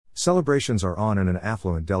Celebrations are on in an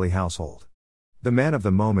affluent Delhi household. The man of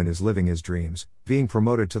the moment is living his dreams, being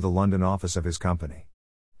promoted to the London office of his company.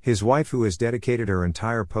 His wife, who has dedicated her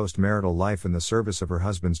entire post-marital life in the service of her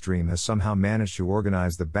husband's dream, has somehow managed to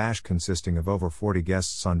organize the bash consisting of over 40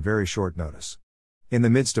 guests on very short notice. In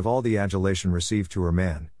the midst of all the adulation received to her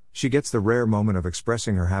man, she gets the rare moment of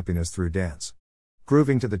expressing her happiness through dance.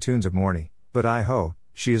 Grooving to the tunes of Morni, but I ho,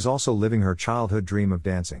 she is also living her childhood dream of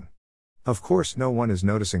dancing. Of course, no one is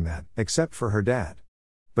noticing that, except for her dad.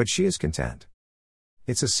 But she is content.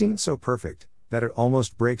 It's a scene so perfect, that it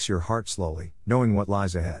almost breaks your heart slowly, knowing what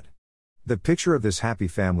lies ahead. The picture of this happy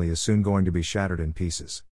family is soon going to be shattered in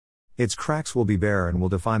pieces. Its cracks will be bare and will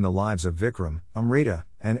define the lives of Vikram, Amrita,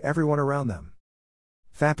 and everyone around them.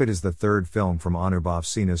 Thapid is the third film from Anubhav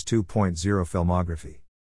Sinha's 2.0 filmography.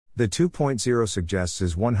 The 2.0 suggests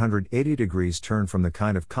his 180 degrees turn from the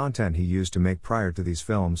kind of content he used to make prior to these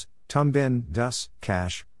films, Tum Bin, Dus,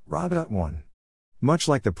 Cash, Radha 1. Much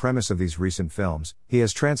like the premise of these recent films, he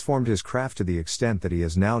has transformed his craft to the extent that he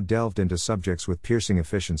has now delved into subjects with piercing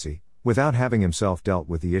efficiency, without having himself dealt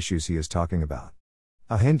with the issues he is talking about.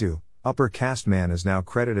 A Hindu, upper caste man is now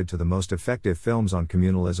credited to the most effective films on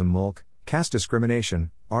communalism, Mulk, caste discrimination,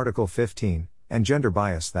 Article 15, and gender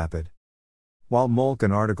bias, Thapid. While Mulk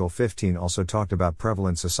and Article 15 also talked about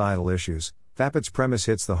prevalent societal issues, Thapid's premise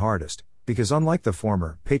hits the hardest, because unlike the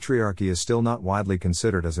former, patriarchy is still not widely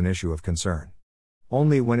considered as an issue of concern.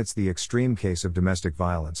 Only when it's the extreme case of domestic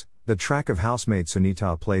violence, the track of housemaid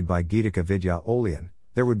Sunita played by Geetika Vidya Olian,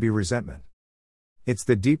 there would be resentment. It's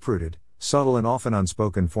the deep-rooted, subtle and often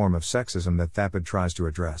unspoken form of sexism that Thapid tries to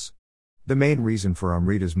address. The main reason for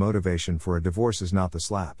Amrita's motivation for a divorce is not the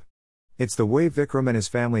slap. It's the way Vikram and his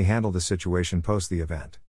family handle the situation post the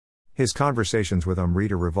event. His conversations with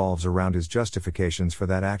Amrita revolves around his justifications for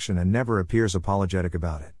that action and never appears apologetic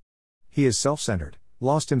about it. He is self-centered,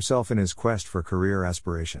 lost himself in his quest for career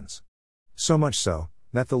aspirations. So much so,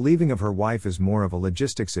 that the leaving of her wife is more of a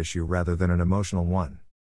logistics issue rather than an emotional one.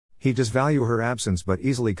 He does value her absence but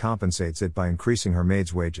easily compensates it by increasing her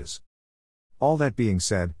maid's wages. All that being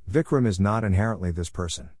said, Vikram is not inherently this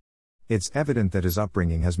person. It's evident that his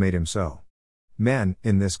upbringing has made him so. Men,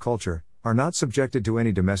 in this culture, are not subjected to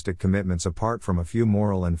any domestic commitments apart from a few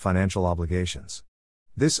moral and financial obligations.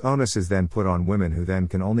 This onus is then put on women, who then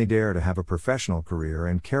can only dare to have a professional career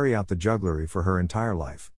and carry out the jugglery for her entire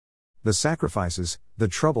life. The sacrifices, the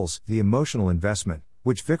troubles, the emotional investment,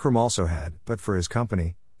 which Vikram also had, but for his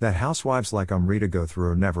company, that housewives like Amrita go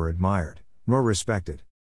through are never admired, nor respected.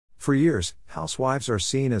 For years, housewives are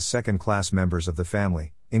seen as second-class members of the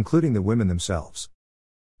family, including the women themselves.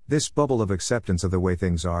 This bubble of acceptance of the way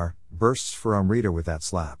things are, bursts for Amrita with that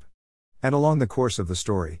slap. And along the course of the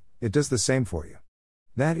story, it does the same for you.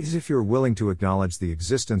 That is, if you're willing to acknowledge the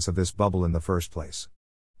existence of this bubble in the first place.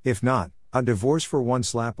 If not, a divorce for one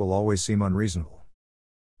slap will always seem unreasonable.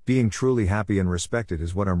 Being truly happy and respected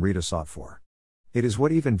is what Amrita sought for. It is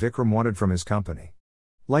what even Vikram wanted from his company.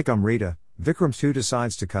 Like Amrita, Vikram too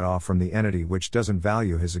decides to cut off from the entity which doesn't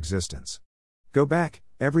value his existence. Go back,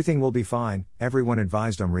 everything will be fine, everyone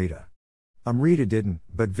advised Amrita. Amrita didn't,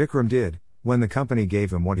 but Vikram did, when the company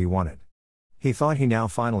gave him what he wanted. He thought he now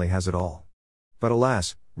finally has it all. But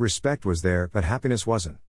alas, respect was there, but happiness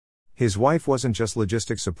wasn't. His wife wasn't just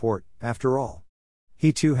logistic support, after all.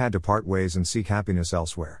 He too had to part ways and seek happiness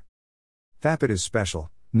elsewhere. Thapid is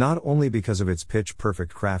special, not only because of its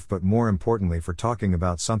pitch-perfect craft but more importantly for talking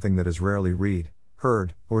about something that is rarely read,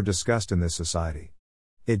 heard, or discussed in this society.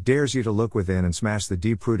 It dares you to look within and smash the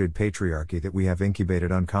deep-rooted patriarchy that we have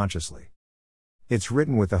incubated unconsciously. It's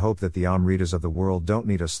written with the hope that the Amritas of the world don't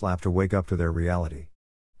need a slap to wake up to their reality.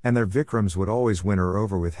 And their Vikrams would always win her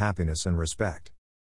over with happiness and respect.